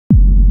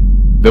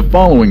The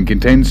following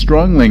contains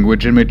strong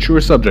language and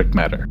mature subject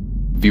matter.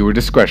 Viewer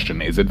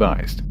discretion is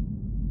advised.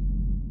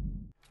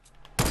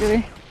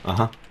 Really?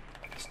 Uh-huh.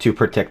 It's 2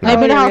 per tick now. They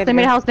made a house, they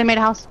made a house, they made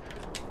a house.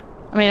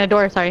 I mean a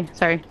door, sorry,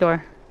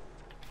 door.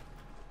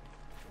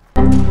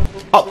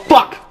 Oh,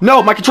 fuck!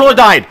 No, my controller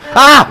died!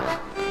 Ah!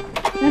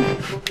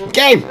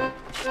 Game!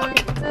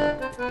 Fuck.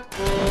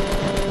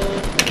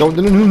 No.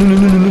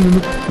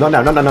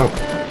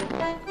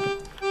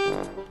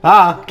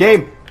 Ah,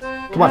 game!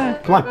 Come on.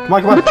 What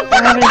the fuck?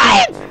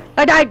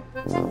 I died!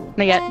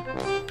 Not yet.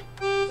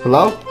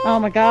 Hello? Oh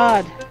my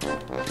god.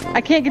 I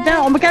can't get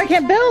down. Oh my god, I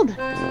can't build!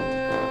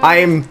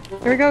 I'm...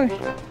 Here we go.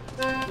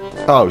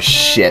 Oh,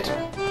 shit.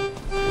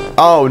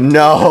 Oh,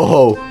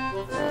 no!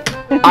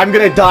 I'm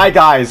gonna die,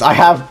 guys! I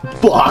have...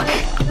 Fuck!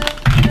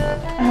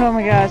 Oh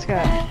my god,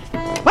 Scott.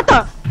 What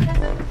the?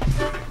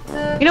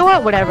 You know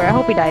what? Whatever. I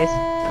hope he dies.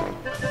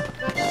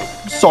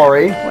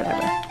 Sorry.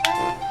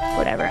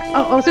 Whatever.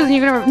 Oh, Susan,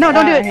 you're gonna... No,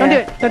 don't do it. Don't do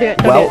it. Don't do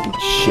it. Well,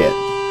 shit.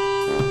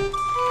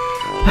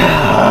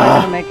 I'm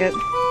not gonna make it.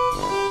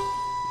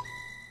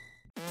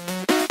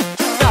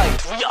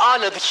 Tonight, we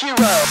honor the hero.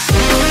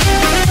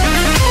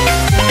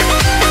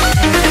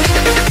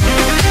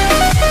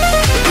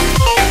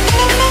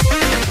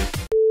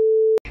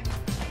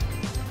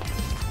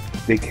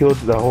 They killed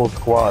the whole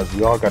squad.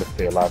 We all gotta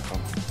stay alive.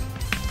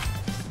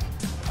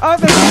 Oh,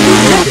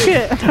 there's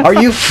shit. Are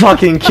you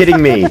fucking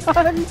kidding me?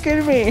 Are you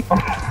kidding me?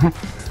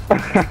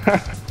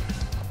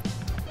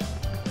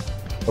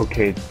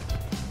 Okay,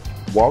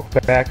 walk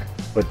back,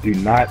 but do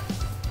not.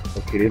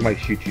 Okay, they might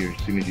shoot you as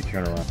soon as you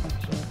turn around. So.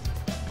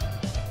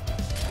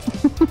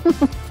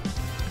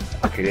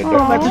 Okay, they're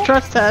done. That's a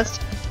trust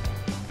test.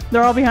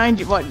 They're all behind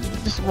you. What?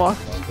 Just walk.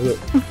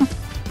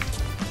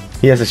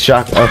 He has a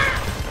shock. Oh.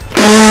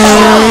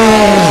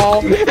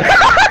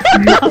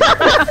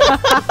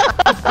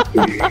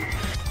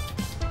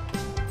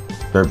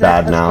 They're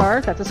bad now.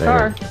 That's a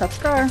scar. That's a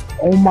scar.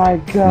 Oh my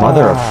god.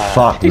 Mother of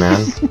fuck,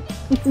 man.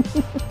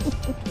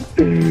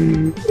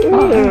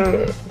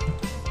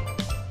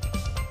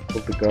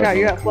 Scott,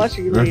 you got flush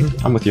or you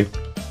leave? I'm with you.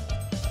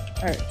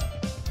 Alright.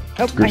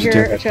 Oh, Screw I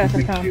hear you. a chest.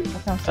 I found You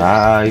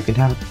can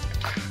have it.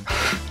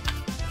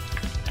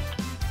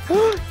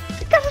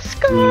 It got a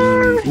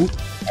scar!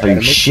 Are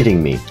you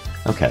shitting me?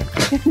 Okay.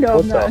 No,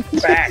 What I'm not.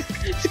 the fuck?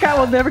 Scott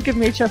will never give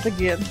me a chest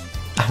again.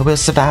 I will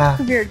survive.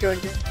 Come here,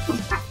 Georgia.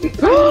 I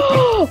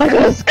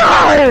got a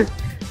scar!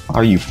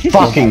 Are you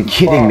fucking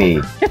kidding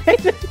me?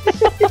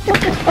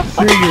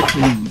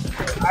 Seriously,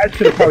 I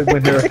should have probably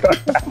went there.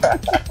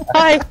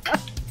 Hi!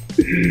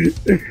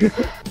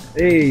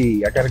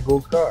 Hey, I got a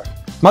gold scar.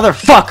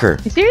 Motherfucker!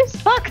 You serious?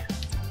 Fuck!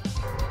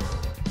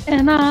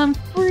 And I'm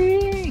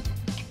free!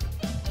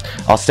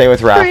 I'll stay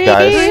with Raph,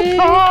 guys.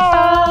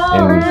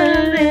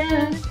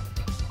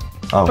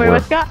 Oh, wait,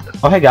 what's Scott?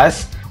 Oh, hey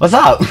guys. What's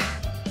up?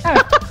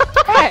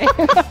 Hi!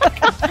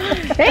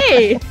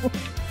 Hey!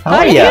 How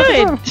are you?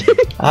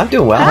 I'm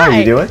doing well. How are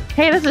you doing?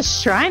 Hey, there's a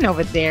shrine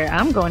over there.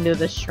 I'm going to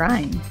the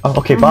shrine. Oh,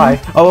 okay, bye.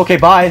 Oh, okay,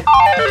 bye.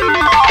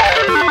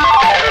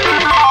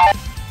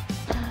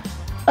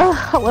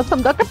 I want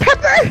some Dr.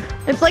 Pepper!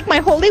 It's like my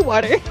holy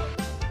water.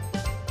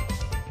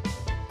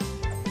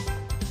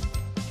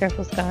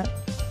 Careful, Scott.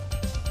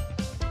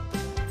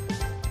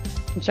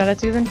 You shot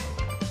at Susan?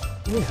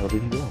 Where the hell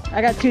did he go?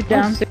 I got 2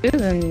 down. Oh,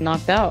 Susan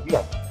knocked out. You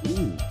got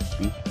 2.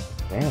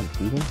 Damn,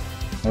 Susan.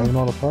 Having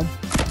all the fun?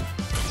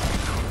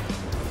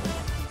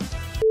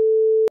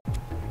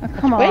 Oh,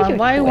 come on,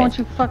 why won't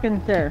you fucking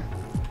there?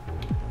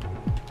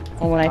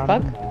 Well, when I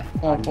fuck?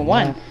 Well, for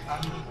 1,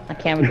 I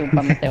can't do it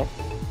by myself.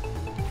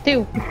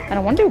 2, I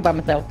don't want to do it by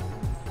myself.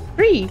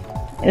 3,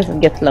 it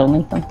gets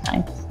lonely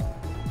sometimes.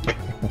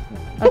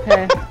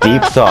 Okay.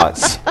 Deep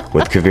thoughts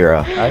with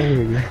Kyouran. I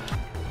hear you.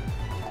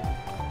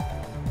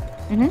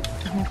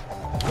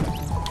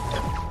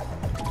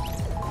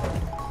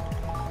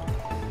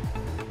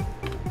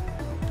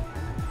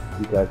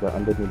 You guys are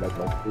under me like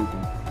crazy.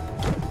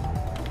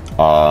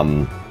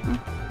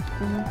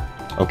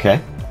 Okay.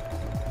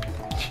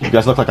 You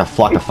guys look like a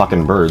flock of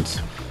fucking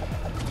birds.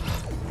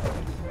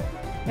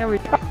 Yeah, we.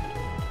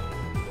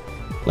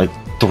 Like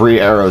 3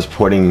 arrows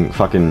pointing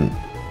fucking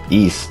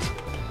east.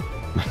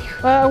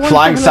 Well,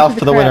 Flying south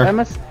for the winter. I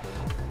must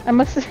I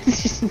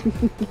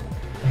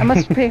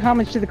must pay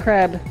homage to the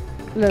crab.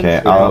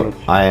 Okay,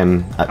 I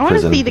am at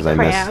prison because I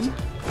missed.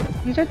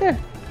 He's right there.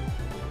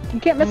 You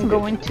can't miss him.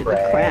 Going to the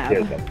crab.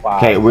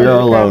 Okay, we are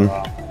alone.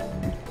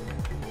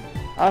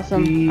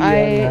 Awesome. I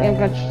am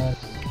going to...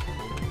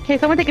 Okay,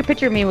 someone take a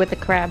picture of me with the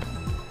crab.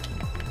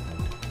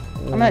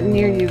 I'm not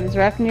near you. Is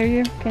Raph near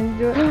you? Can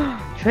you do it?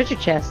 Treasure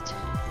chest.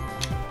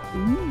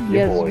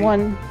 Yes,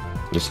 1.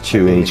 There's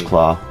 2 in each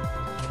claw.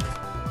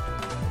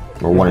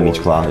 Or 1 in each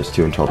claw. There's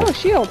 2 in total. Oh,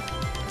 shield.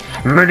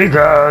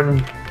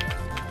 Minigun!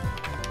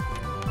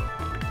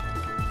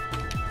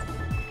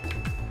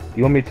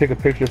 You want me to take a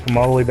picture from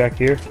all the way back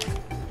here?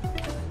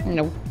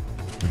 No.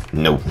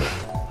 No.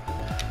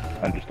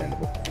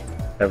 Understandable.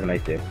 Have a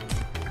nice day.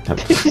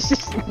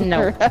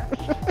 No.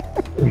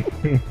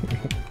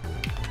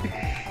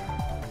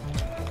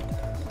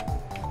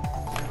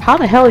 How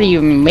the hell do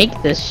you make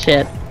this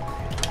shit?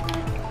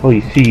 Well,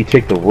 you see, you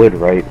take the wood,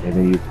 right, and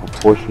then you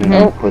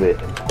proportionally put it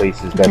in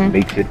places that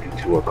makes it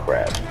into a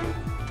crab.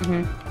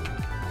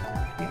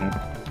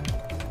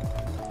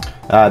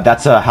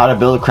 That's a how to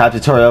build a crab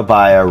tutorial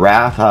by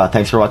Raph.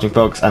 Thanks for watching,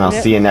 folks, and I'll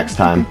see you next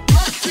time.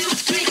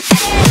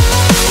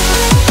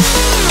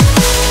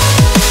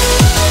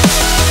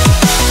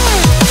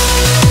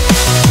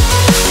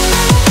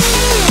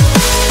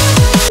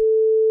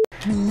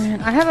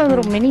 Man, I have a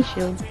little mini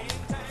shield.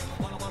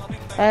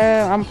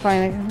 I'm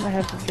fine. I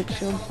have the big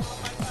shield.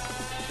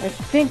 I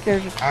think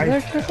there's a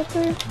chest up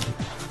there.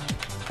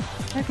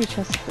 Might be a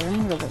chest up there.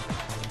 I'm gonna look.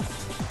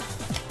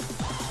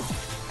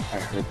 I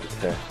heard the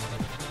chest.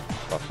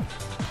 Fuck.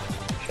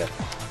 Chest.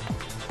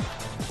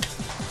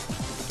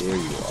 There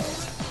you are.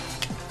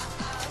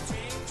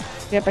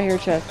 Yep, I hear a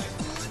chest.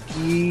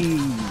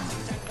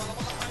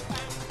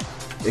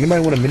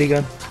 Anybody want a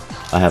minigun?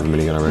 I have a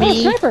minigun already. Oh,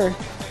 sniper!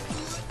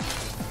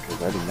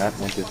 Because I do not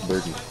want this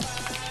burden.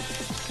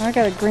 I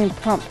got a green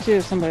pump too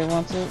if somebody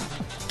wants it.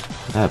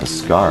 I have a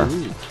scar.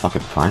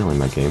 Fucking finally,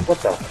 my game. What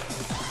the?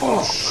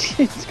 Oh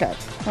shit, Scott.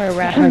 We're I have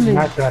wrapping.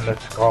 not gotten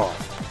a scar.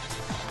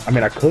 I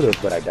mean, I could have,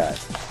 but I died.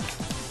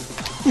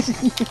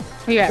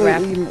 You got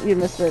wrapped. You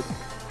missed it.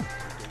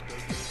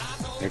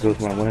 There goes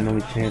my one and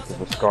only chance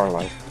of a scar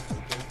life.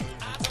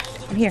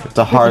 I'm here. It's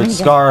a hard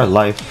scar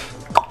life.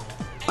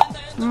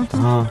 No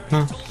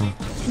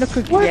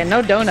cookies. Yeah,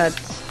 no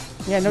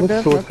donuts. Yeah, no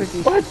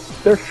cookies. What?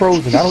 They're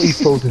frozen. I don't eat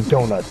frozen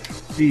donuts.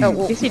 Jeez. Oh,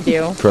 well, yes you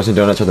do. Frozen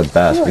donuts are the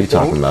best. What are you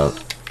talking about?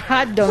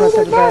 Hot donuts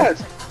are the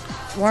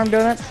best. Warm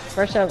donuts,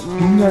 fresh out.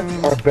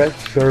 Donuts are best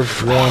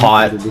served warm.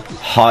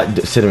 Hot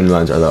cinnamon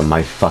buns are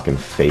my fucking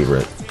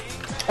favorite.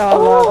 Oh, I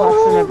love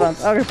hot cinnamon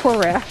buns. Oh, your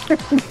poor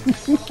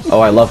Raph. Oh,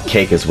 I love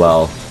cake as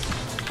well.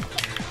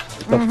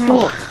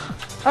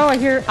 Oh, I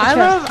hear.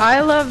 I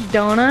love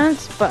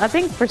donuts, but I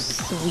think for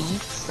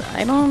sweets,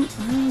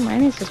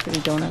 mine is just really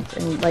donuts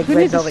and like Who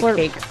red needs a velvet slurp?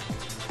 cake.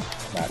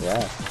 Not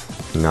right.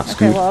 Not Okay,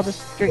 scoop. well, I'll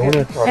just drink it.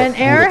 Donuts are An the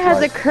error food of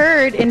has life.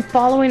 occurred in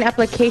following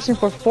application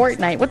for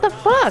Fortnite. What the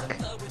fuck?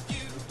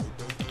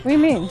 What do you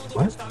mean?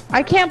 What?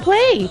 I can't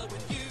play.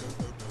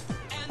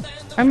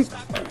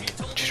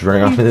 She's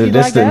running off into the you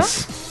lagged out?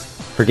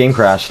 distance. Her game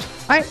crashed.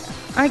 I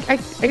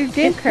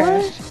Game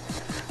crashed.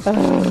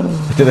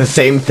 I did the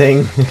same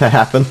thing that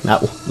happened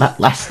that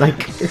last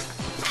night.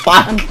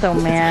 Fuck. I'm so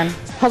mad.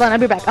 Hold on, I'll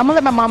be back. I'm gonna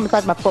let my mom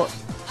massage my foot.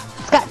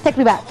 Scott, take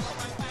me back.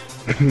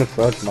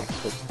 Massage my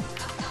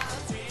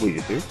foot. Wait,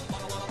 you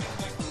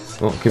serious?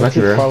 Well, get back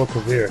to her. Follow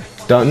Kavir.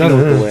 Don't, no, She no,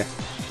 knows no, the no. way.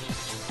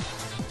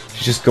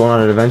 She's just going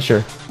on an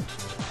adventure.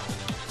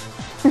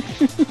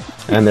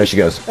 And there she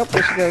goes. Oh,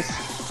 there she goes.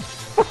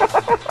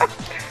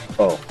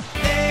 Oh.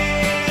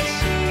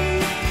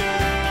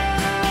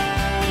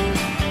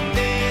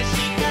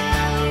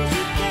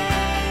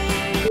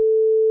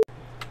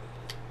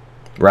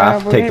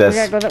 Raph, take We this.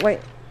 gotta go that way.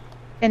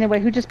 Anyway,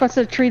 who just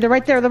busted a tree? They're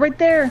right there. They're right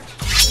there.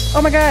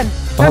 Oh my god.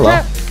 Oh, hello.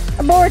 Up.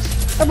 Abort.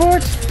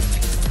 Abort.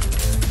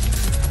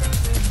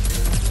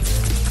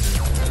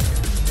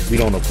 We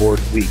don't abort,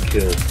 we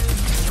kill.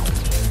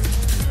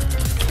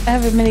 I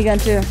have a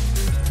minigun too.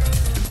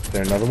 Is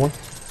there another one?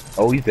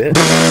 Oh, he's dead.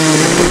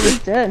 He's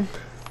dead.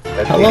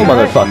 That's Hello, it.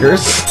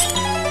 motherfuckers.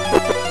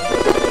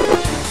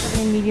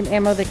 Any medium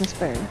ammo they can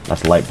spare.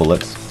 That's light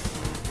bullets.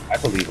 I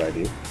believe I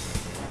do.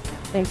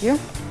 Thank you.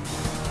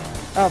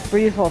 Oh,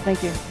 beautiful.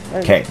 Thank you.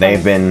 Okay,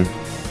 they've been...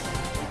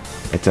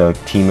 It's a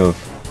team of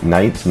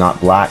knights, not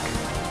black. I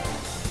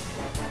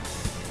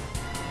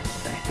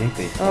think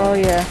they. Oh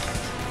yeah.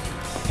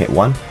 Hit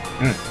one.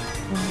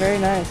 Very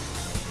nice.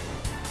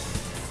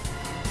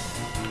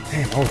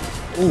 Damn, oh.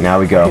 Ooh, Now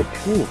we go. I hit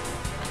two.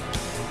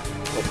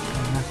 Oh,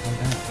 knock one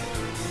down.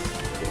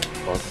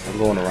 Fuck, I'm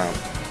going around.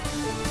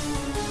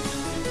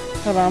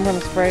 Hold on, I'm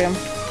gonna spray him.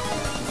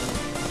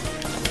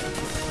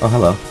 Oh,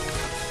 hello.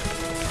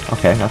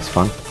 Okay, that's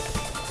fun.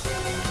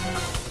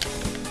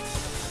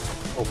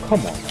 Oh,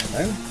 come on,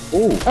 man.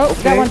 Ooh, Oh,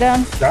 okay. got one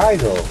down. Die,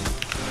 though.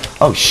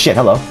 Oh, shit,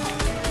 hello.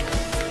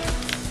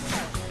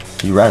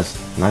 You rezzed.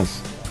 Nice.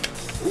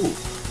 Ooh,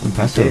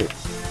 Impressive.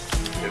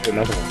 there's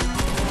another one.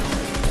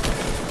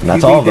 And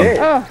that's You all of them. did.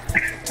 Oh,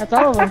 that's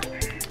all of them.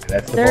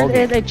 That's the There ballgame.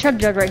 is a chug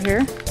jug right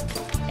here.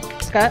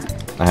 Scott.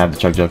 I have the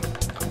chug jug.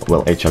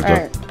 Well, a chug jug.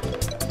 Alright.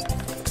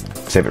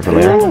 Save it for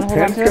later. Hold on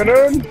to it.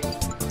 Cannon.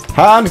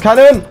 Hand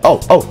cannon!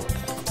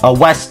 Oh,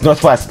 west,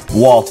 northwest,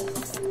 wall.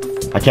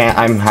 I can't,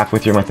 I'm halfway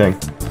through my thing.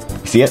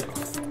 You see it?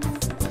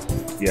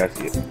 Yeah, I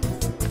see it.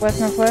 West,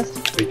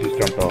 northwest. They just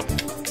jumped off.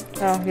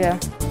 Oh, yeah.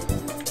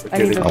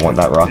 Okay, need they those. I want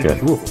that rocket. There's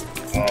two of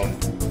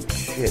them.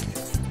 Shit.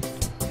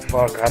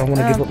 Fuck, I don't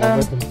want to give up my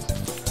weapons.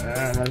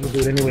 I'm gonna do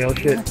it anyway. Oh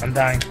shit, I'm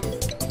dying.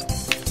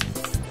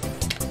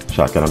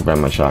 Shotgun, I'm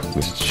grabbing my shotgun.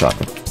 This is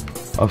shotgun.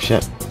 Oh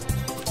shit.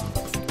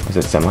 Is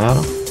it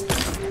semi-auto?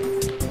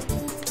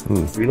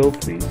 Ooh. Reload,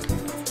 please.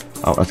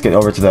 Oh, let's get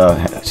over to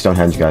the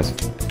Stonehenge, guys.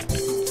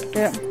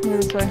 Yeah,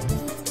 move this way.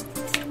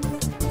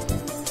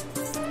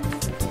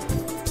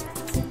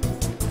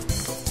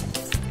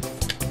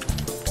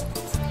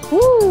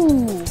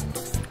 Woo!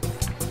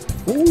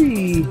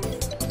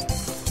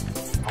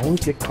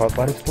 always get caught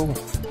by this bullet.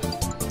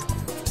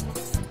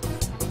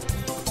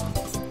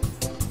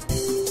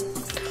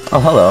 Oh,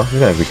 hello.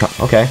 You're gonna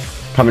be okay.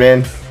 Coming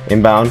in,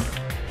 inbound,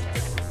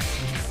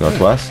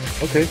 northwest.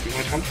 Okay, you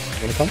wanna come?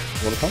 You wanna come?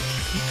 You wanna come?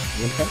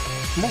 You wanna come?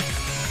 Come on.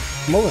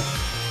 Come over.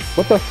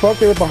 What the fuck?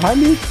 They were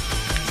behind me?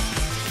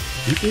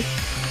 You see?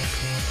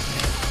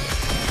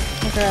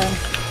 Okay.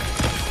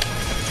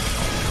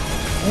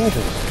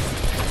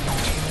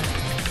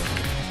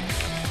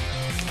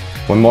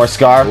 One more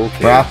scar,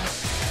 Okay. Raph.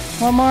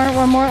 One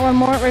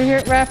more, right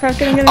here. Raph,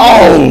 getting it.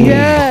 Oh!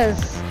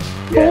 Yes!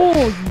 Yeah.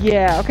 Oh,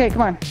 yeah. Okay,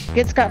 come on.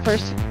 Get Scott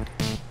first.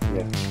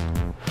 Yeah.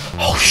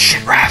 Oh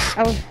shit, Raph.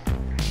 I was...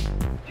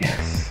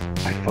 Yes.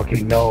 I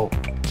fucking know.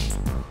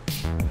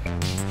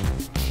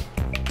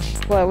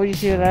 What do you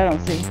see that I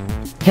don't see?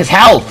 His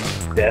health.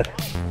 Death.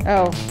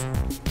 Oh.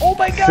 Oh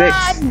my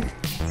god!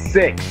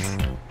 Six.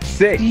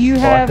 Do you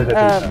have,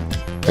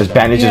 There's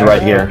bandages yeah.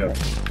 right here.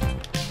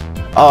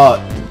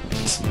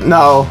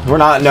 No, we're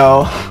not.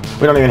 No,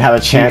 we don't even have a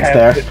chance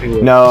there.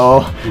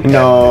 No,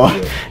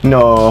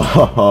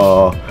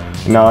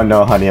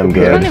 honey, I'm We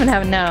good. don't even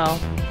have no.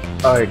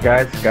 Alright,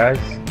 guys,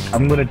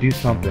 I'm gonna do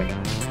something.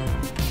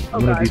 I'm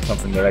gonna do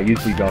something that I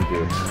usually don't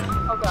do.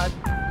 Oh god.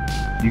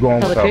 You go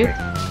on Tell the without me. truth?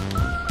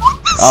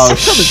 Oh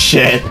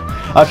shit.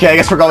 Okay, I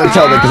guess we're going to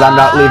tell them because I'm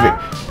not leaving.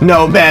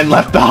 No man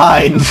left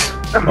behind.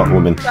 Oh,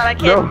 woman. God, I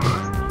can't. No,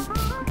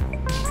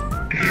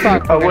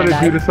 Fuck, I we're want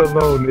gonna to do die. this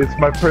alone. It's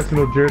my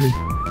personal journey.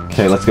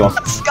 Okay, let's go.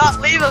 Scott,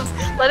 leave him.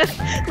 Let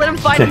him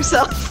find Okay.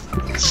 himself.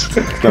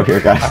 Let's go here, I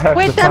guys. have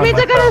Wait, to that find means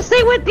I gotta myself.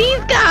 stay with these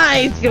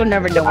guys! You'll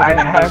never know what I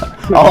they're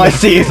have to. All I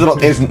see is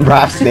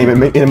Raph's name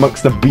in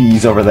amongst the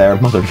bees over there,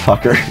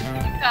 motherfucker.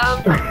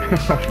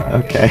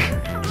 Okay.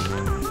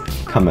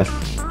 Cometh.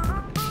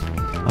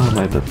 Oh,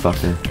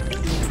 motherfucker.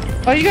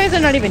 Oh, you guys are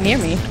not even near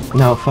me.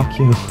 No, fuck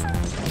you.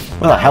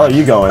 Where the hell are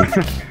you going?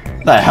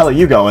 Where the hell are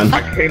you going?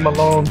 I came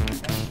alone.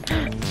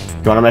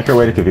 You wanna make our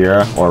way to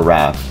Kyouran or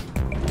Raph?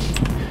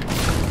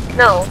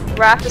 No,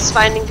 Raph is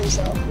finding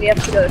himself. We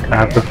have to go to I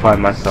have to Kyouran.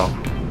 find myself.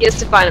 He has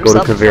to find Go to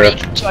himself before he Kyouran.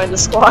 can join the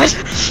squad.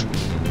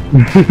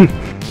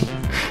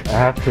 I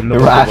have to know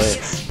the way.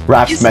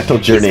 Raph's mental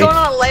journey. He's going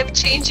on a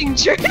life-changing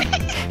journey.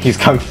 He's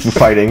kung fu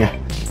fighting. I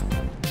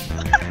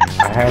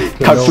have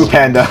to Kung know. Fu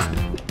Panda.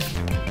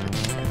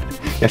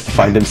 He has to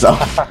find himself.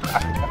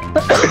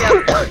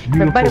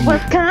 Everybody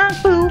was kung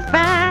fu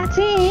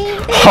fighting.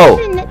 Ho!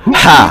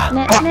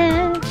 Ha!